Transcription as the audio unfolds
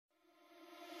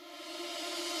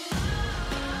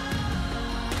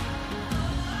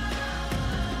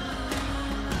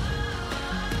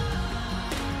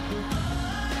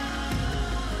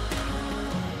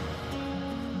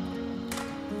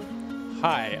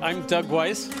Hi, I'm Doug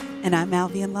Weiss. And I'm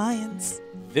Alvian Lyons.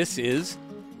 This is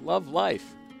Love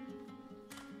Life.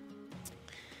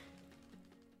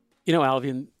 You know,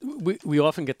 Alvian, we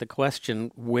often get the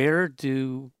question, where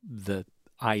do the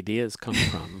ideas come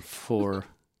from for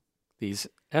these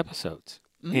episodes?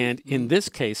 Mm-hmm. And in this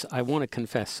case, I want to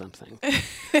confess something.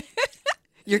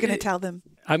 You're going to tell them?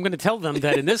 I'm going to tell them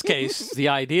that in this case, the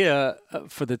idea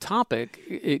for the topic,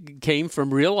 it came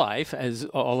from real life, as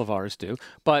all of ours do,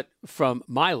 but from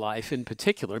my life in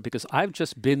particular, because I've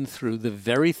just been through the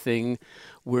very thing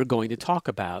we're going to talk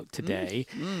about today.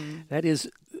 Mm-hmm. That is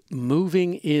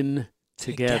moving in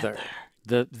together.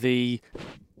 The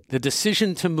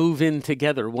decision to move in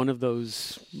together, one of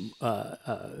those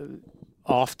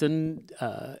often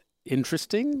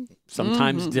interesting,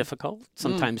 sometimes difficult,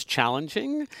 sometimes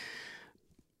challenging,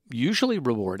 usually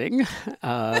rewarding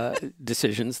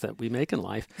decisions that we make in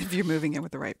life. If you're moving in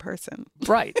with the right person.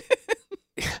 Right.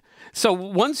 So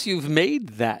once you've made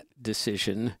that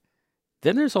decision,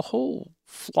 then there's a whole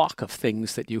flock of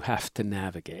things that you have to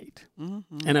navigate.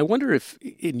 Mm-hmm. And I wonder if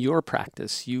in your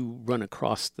practice you run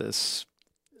across this,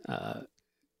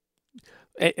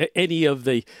 any of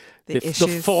the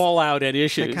fallout and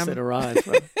issues that arise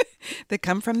from that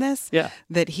come from this. Yeah.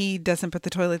 That he doesn't put the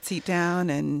toilet seat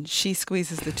down and she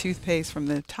squeezes the toothpaste from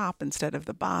the top instead of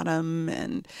the bottom,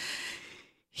 and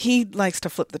he likes to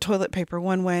flip the toilet paper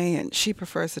one way and she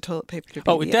prefers the toilet paper to be the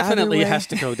other way. Oh, it definitely has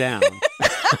to go down.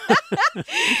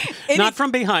 Not from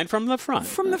behind, from the front.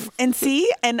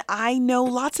 And I know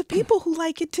lots of people who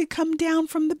like it to come down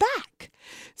from the back.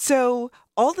 So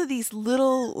all of these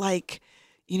little,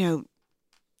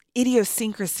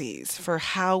 idiosyncrasies for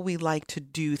how we like to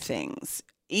do things.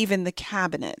 Even the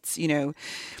cabinets,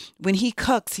 when he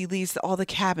cooks, he leaves all the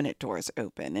cabinet doors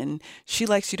open, and she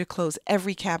likes you to close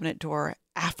every cabinet door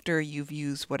after you've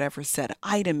used whatever said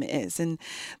item is. And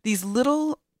these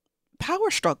little power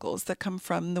struggles that come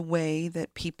from the way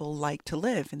that people like to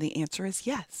live. And the answer is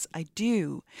yes, I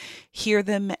do hear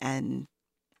them and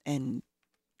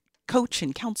coach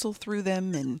and counsel through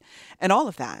them and all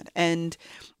of that. And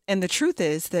the truth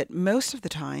is that most of the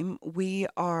time we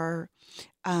are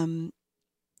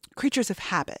creatures of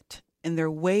habit, and there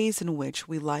are ways in which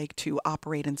we like to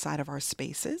operate inside of our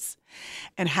spaces,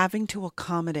 and having to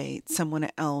accommodate someone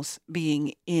else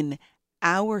being in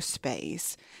our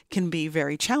space can be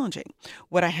very challenging.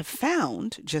 What I have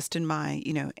found just in my,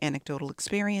 anecdotal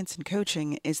experience in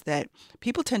coaching is that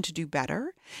people tend to do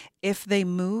better if they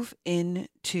move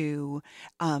into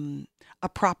a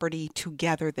property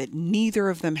together that neither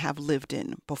of them have lived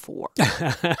in before.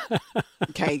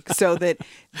 Okay, so that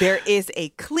there is a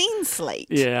clean slate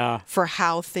for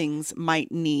how things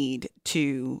might need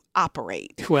to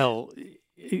operate. Well,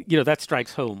 that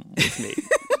strikes home with me.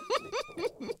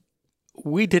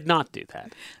 We did not do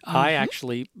that. Mm-hmm. I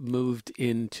actually moved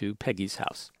into Peggy's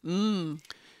house. God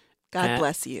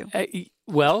bless you.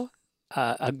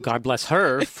 God bless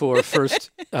her for first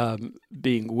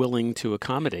being willing to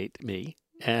accommodate me.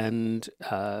 And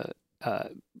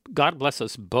God bless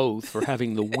us both for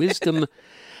having the wisdom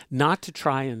not to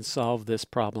try and solve this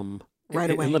problem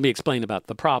right away. And let me explain about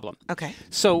the problem. Okay.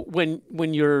 So when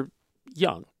you're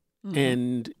young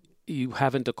and you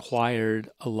haven't acquired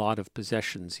a lot of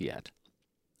possessions yet,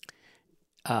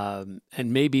 and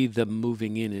maybe the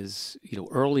moving in is,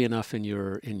 early enough in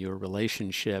your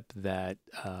relationship that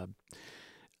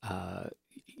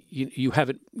you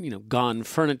haven't, gone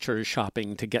furniture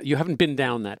shopping to get, you haven't been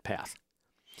down that path.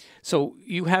 So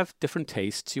you have different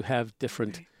tastes, you have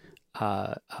different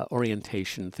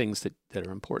orientation, things that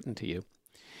are important to you.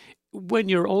 When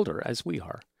you're older, as we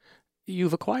are,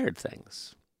 you've acquired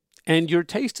things, and your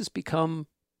taste has become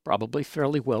probably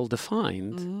fairly well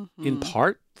defined, in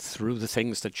part through the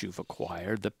things that you've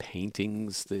acquired, the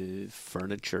paintings, the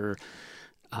furniture.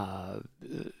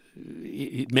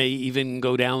 It may even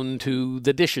go down to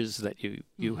the dishes that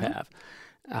you have.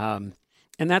 And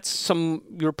that's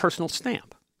your personal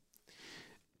stamp.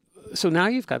 So now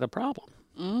you've got a problem.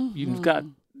 You've got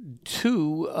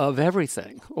two of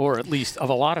everything, or at least of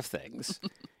a lot of things.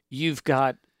 You've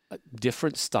got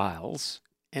different styles.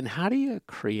 And how do you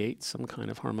create some kind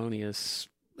of harmonious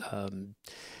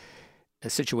a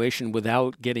situation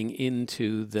without getting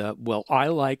into I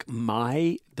like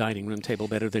my dining room table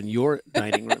better than your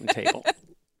dining room table.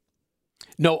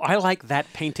 No, I like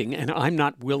that painting and I'm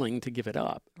not willing to give it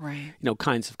up. Right.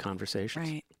 Kinds of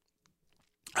conversations.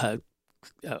 Right.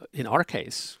 In our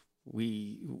case,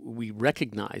 we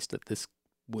recognized that this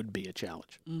would be a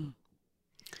challenge.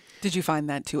 Did you find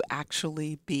that to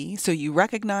actually be? So you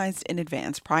recognized in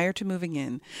advance prior to moving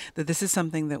in that this is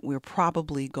something that we're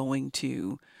probably going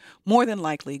to, more than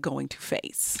likely going to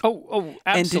face. Oh,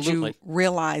 absolutely. And did you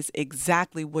realize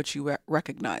exactly what you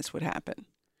recognized would happen?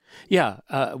 Yeah.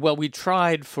 Well, we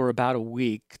tried for about a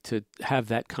week to have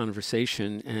that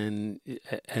conversation, and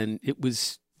it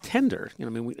was tender. You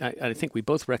know, I mean, I think we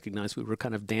both recognized we were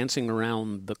kind of dancing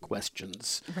around the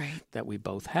questions that we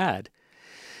both had,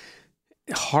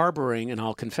 harboring, and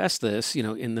I'll confess this, you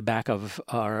know, in the back of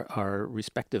our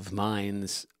respective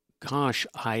minds, gosh,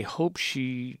 I hope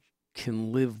she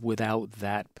can live without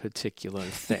that particular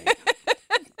thing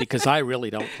because I really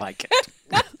don't like it.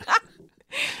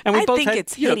 And we I both think had,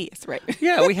 it's hideous, right?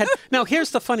 Yeah, we had. Now,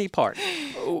 here's the funny part.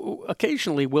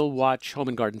 Occasionally, we'll watch Home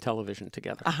and Garden television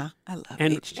together. I love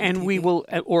HGTV. And we will,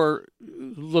 or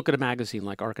look at a magazine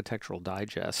like Architectural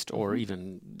Digest, or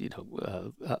even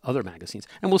other magazines,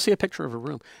 and we'll see a picture of a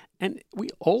room, and we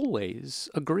always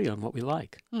agree on what we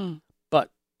like. But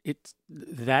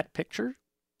that picture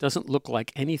doesn't look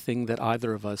like anything that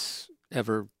either of us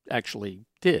ever actually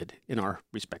did in our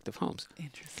respective homes.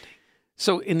 Interesting.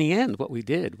 So in the end, what we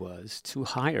did was to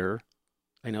hire,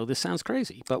 I know this sounds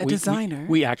crazy, but a designer.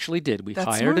 We actually did. We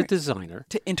hired a designer.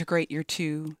 To integrate your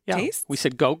two tastes? We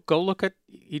said, go look at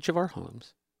each of our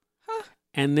homes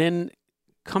and then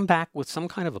come back with some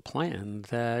kind of a plan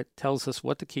that tells us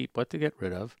what to keep, what to get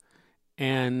rid of,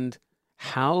 and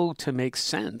how to make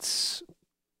sense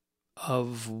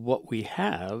of what we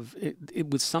have. It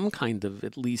was some kind of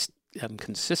at least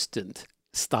consistent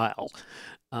style.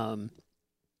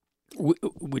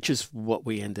 Which is what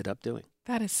we ended up doing.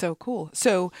 That is so cool.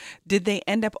 So did they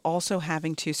end up also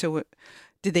having to,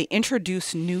 did they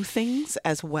introduce new things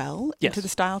as well into the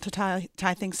style to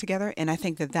tie things together? And I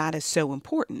think that is so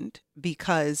important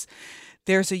because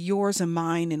there's a yours and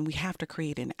mine, and we have to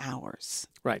create an ours.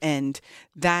 Right. And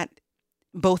that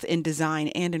both in design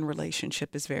and in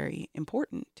relationship is very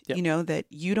important. Yep. You know, that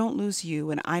you don't lose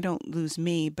you and I don't lose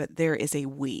me, but there is a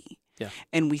we. Yeah.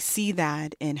 And we see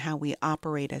that in how we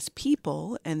operate as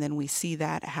people, and then we see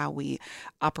that how we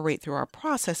operate through our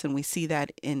process, and we see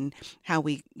that in how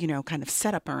we, kind of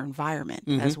set up our environment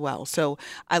as well. So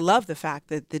I love the fact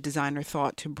that the designer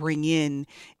thought to bring in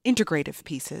integrative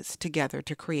pieces together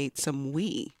to create some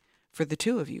we for the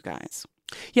two of you guys.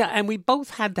 Yeah, and we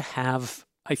both had to have,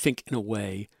 I think, in a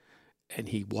way, and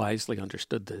he wisely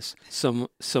understood this, some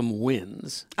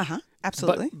wins.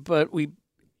 Absolutely. But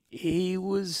he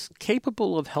was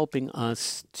capable of helping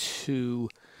us to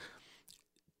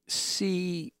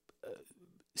see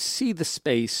the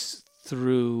space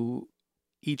through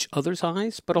each other's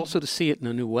eyes, but also to see it in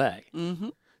a new way.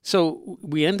 So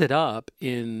we ended up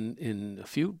in a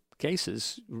few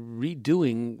cases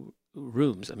redoing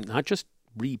rooms. I mean, not just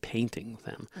repainting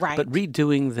them, but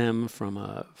redoing them from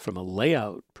a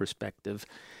layout perspective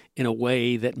in a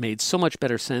way that made so much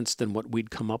better sense than what we'd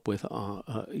come up with,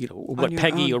 what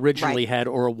Peggy originally had,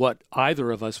 or what either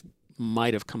of us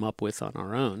might have come up with on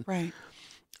our own. Right.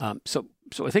 So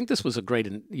I think this was a great,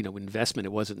 investment.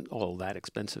 It wasn't all that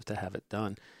expensive to have it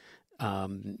done,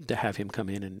 to have him come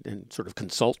in and sort of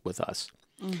consult with us.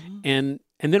 And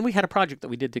then we had a project that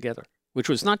we did together, which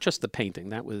was not just the painting.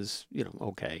 That was,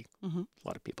 okay. A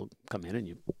lot of people come in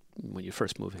and when you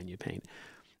first move in, you paint.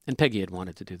 And Peggy had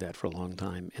wanted to do that for a long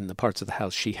time in the parts of the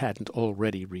house she hadn't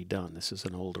already redone. This is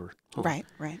an older home. Right.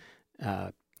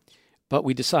 But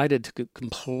we decided to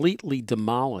completely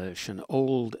demolish an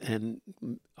old and,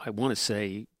 I want to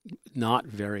say, not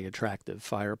very attractive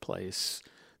fireplace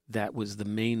that was the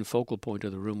main focal point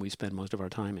of the room we spend most of our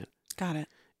time in. Got it.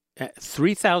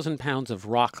 3,000 pounds of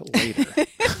rock later.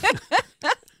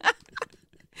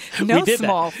 No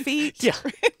small feat. Yeah.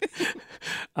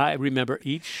 I remember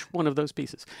each one of those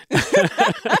pieces.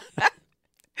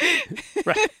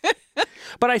 Right.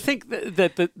 But I think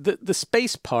that the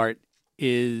space part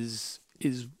is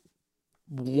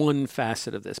one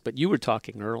facet of this. But you were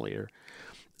talking earlier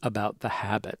about the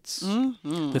habits,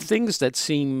 the things that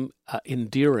seem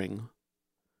endearing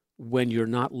when you're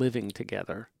not living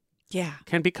together. Yeah.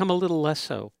 Can become a little less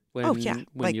so when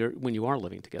you are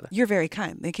living together. You're very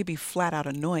kind. They could be flat out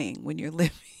annoying when you're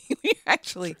living. You're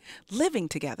actually living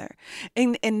together,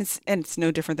 and it's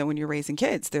no different than when you're raising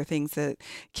kids. There are things that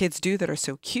kids do that are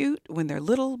so cute when they're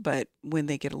little, but when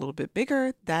they get a little bit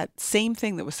bigger, that same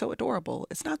thing that was so adorable,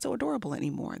 it's not so adorable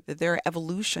anymore. That there are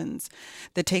evolutions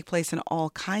that take place in all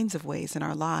kinds of ways in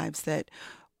our lives. That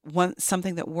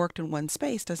something that worked in one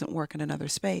space doesn't work in another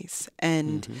space,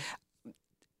 and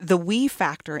the we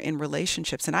factor in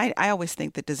relationships. And I always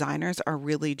think that designers are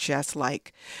really just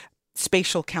like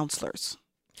spatial counselors.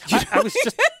 I was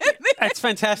just It's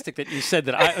fantastic that you said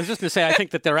that. I was just going to say, I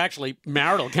think that they're actually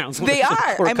marital counselors. They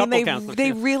are. Or I mean, couple counselors.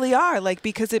 they really are. Like,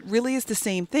 because it really is the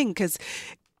same thing. Because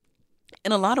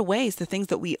in a lot of ways, the things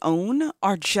that we own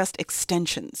are just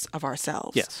extensions of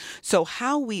ourselves. Yes. So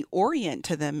how we orient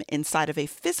to them inside of a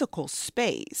physical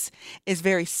space is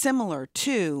very similar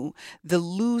to the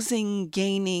losing,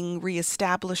 gaining,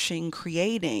 reestablishing,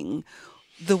 creating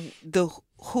the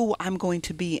who I'm going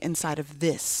to be inside of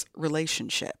this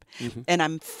relationship. Mm-hmm. And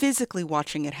I'm physically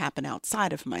watching it happen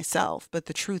outside of myself. But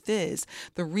the truth is,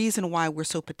 the reason why we're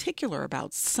so particular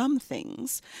about some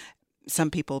things,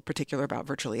 some people particular about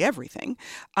virtually everything,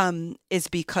 is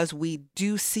because we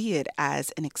do see it as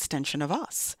an extension of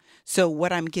us. So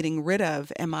what I'm getting rid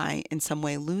of, am I in some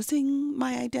way losing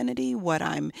my identity? What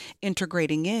I'm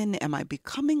integrating in, am I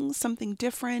becoming something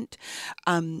different?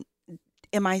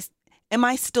 Am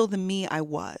I still the me I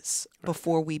was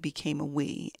before we became a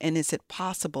we? And is it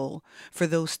possible for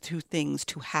those two things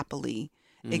to happily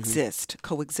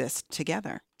coexist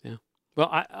together? Yeah. Well,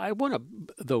 I want to,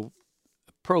 though,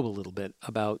 probe a little bit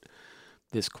about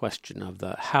this question of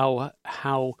the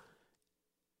how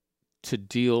to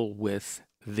deal with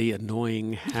the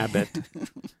annoying habit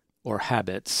or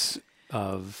habits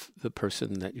of the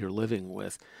person that you're living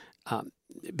with.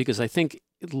 Because I think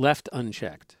left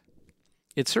unchecked,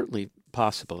 it's certainly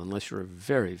possible, unless you're a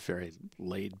very, very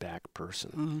laid-back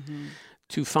person,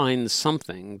 to find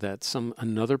something that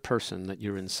another person that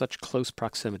you're in such close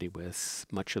proximity with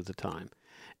much of the time,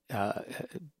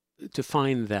 to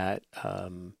find that,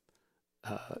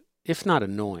 if not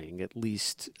annoying, at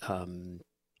least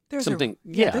There's something.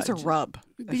 there's a rub.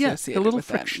 Yeah, a little with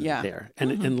friction them. there,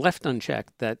 and left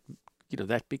unchecked, that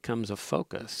that becomes a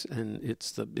focus, and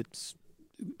it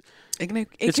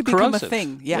could become a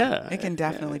thing. Yeah, it can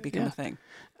definitely become a thing.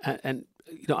 And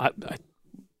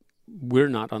we're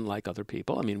not unlike other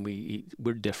people. I mean,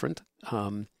 we're different.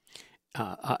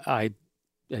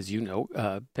 As you know,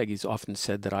 Peggy's often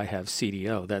said that I have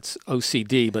CDO. That's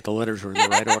OCD, but the letters are in the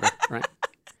right order, right?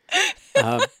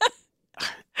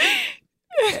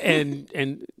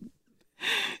 And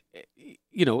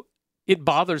it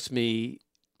bothers me.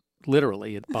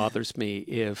 Literally, it bothers me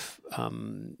if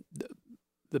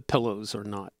the pillows are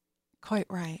not quite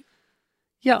right.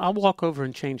 Yeah, I'll walk over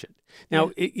and change it.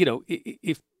 Now,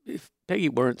 if Peggy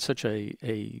weren't such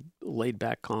a laid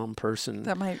back, calm person,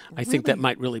 I think that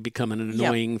might really become an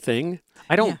annoying thing.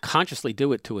 I don't consciously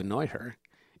do it to annoy her.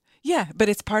 Yeah, but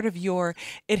it's part of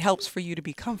it helps for you to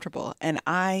be comfortable. And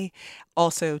I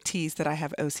also tease that I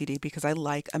have OCD because I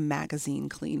like a magazine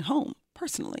clean home.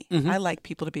 Personally, I like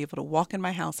people to be able to walk in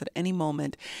my house at any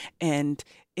moment, and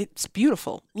it's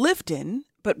beautiful, lived in,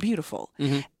 but beautiful.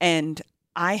 And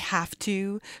I have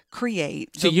to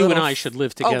create. So you and I should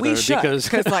live together. We should,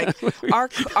 because like our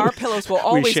pillows will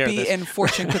always be in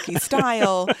fortune cookie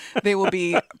style. They will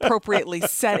be appropriately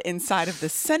set inside of the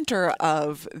center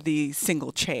of the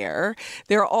single chair.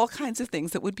 There are all kinds of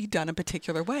things that would be done a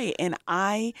particular way, and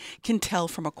I can tell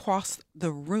from across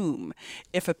the room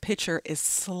if a picture is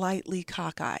slightly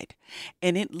cockeyed,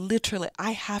 and it literally,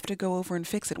 I have to go over and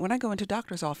fix it. When I go into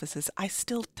doctor's offices, I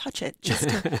still touch it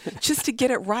just to get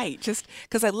it right, just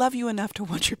because I love you enough to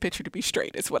want your picture to be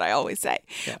straight, is what I always say.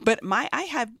 Yeah. But I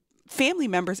have family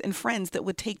members and friends that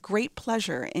would take great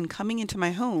pleasure in coming into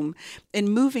my home and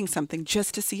moving something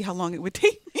just to see how long it would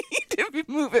take me to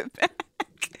move it back.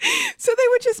 So they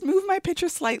would just move my picture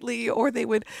slightly, or they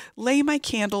would lay my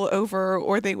candle over,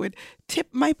 or they would tip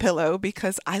my pillow,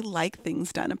 because I like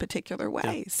things done a particular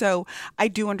way. Yeah. So I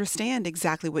do understand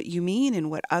exactly what you mean and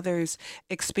what others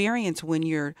experience when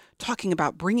you're talking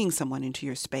about bringing someone into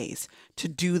your space to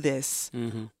do this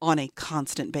on a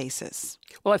constant basis.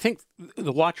 Well, I think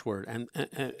the watchword and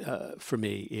for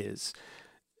me is,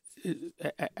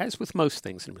 as with most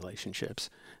things in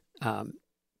relationships,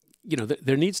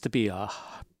 there needs to be a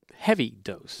heavy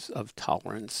dose of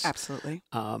tolerance. Absolutely.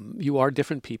 You are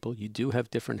different people. You do have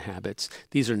different habits.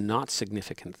 These are not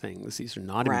significant things. These are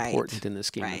not important in the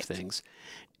scheme of things.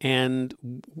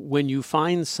 And when you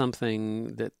find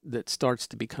something that starts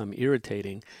to become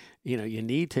irritating, you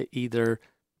need to either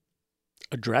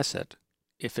address it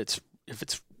if it's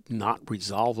not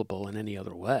resolvable in any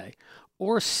other way,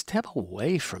 or step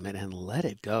away from it and let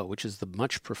it go, which is the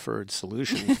much preferred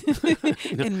solution.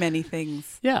 In many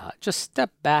things. Yeah, just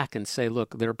step back and say,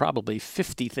 look, there are probably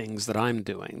 50 things that I'm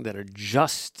doing that are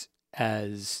just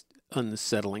as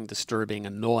unsettling, disturbing,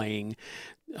 annoying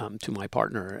to my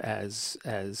partner as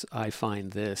I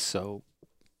find this. So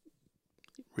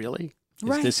really?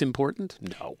 Is this important?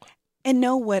 No. And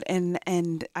know what, and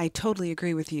I totally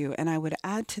agree with you. And I would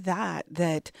add to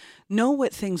that know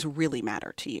what things really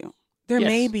matter to you. There Yes.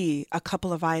 may be a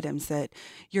couple of items that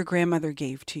your grandmother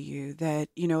gave to you that,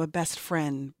 a best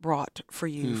friend brought for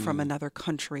you from another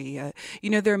country.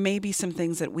 There may be some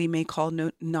things that we may call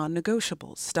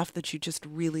non-negotiables, stuff that you just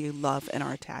really love and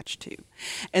are attached to.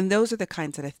 And those are the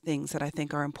kinds of things that I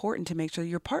think are important to make sure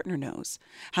your partner knows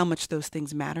how much those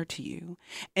things matter to you,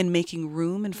 and making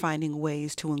room and finding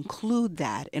ways to include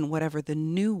that in whatever the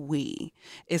new we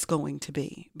is going to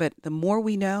be. But the more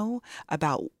we know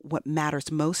about what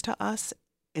matters most to us,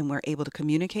 and we're able to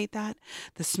communicate that,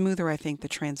 the smoother I think the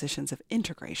transitions of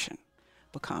integration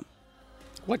become.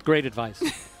 What great advice.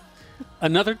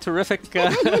 Another terrific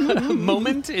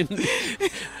moment in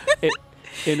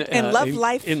love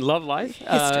life. In love life.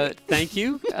 History. Thank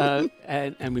you.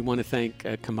 And we want to thank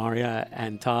Kamaria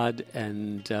and Todd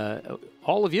and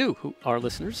all of you who are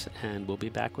listeners, and we'll be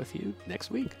back with you next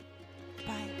week.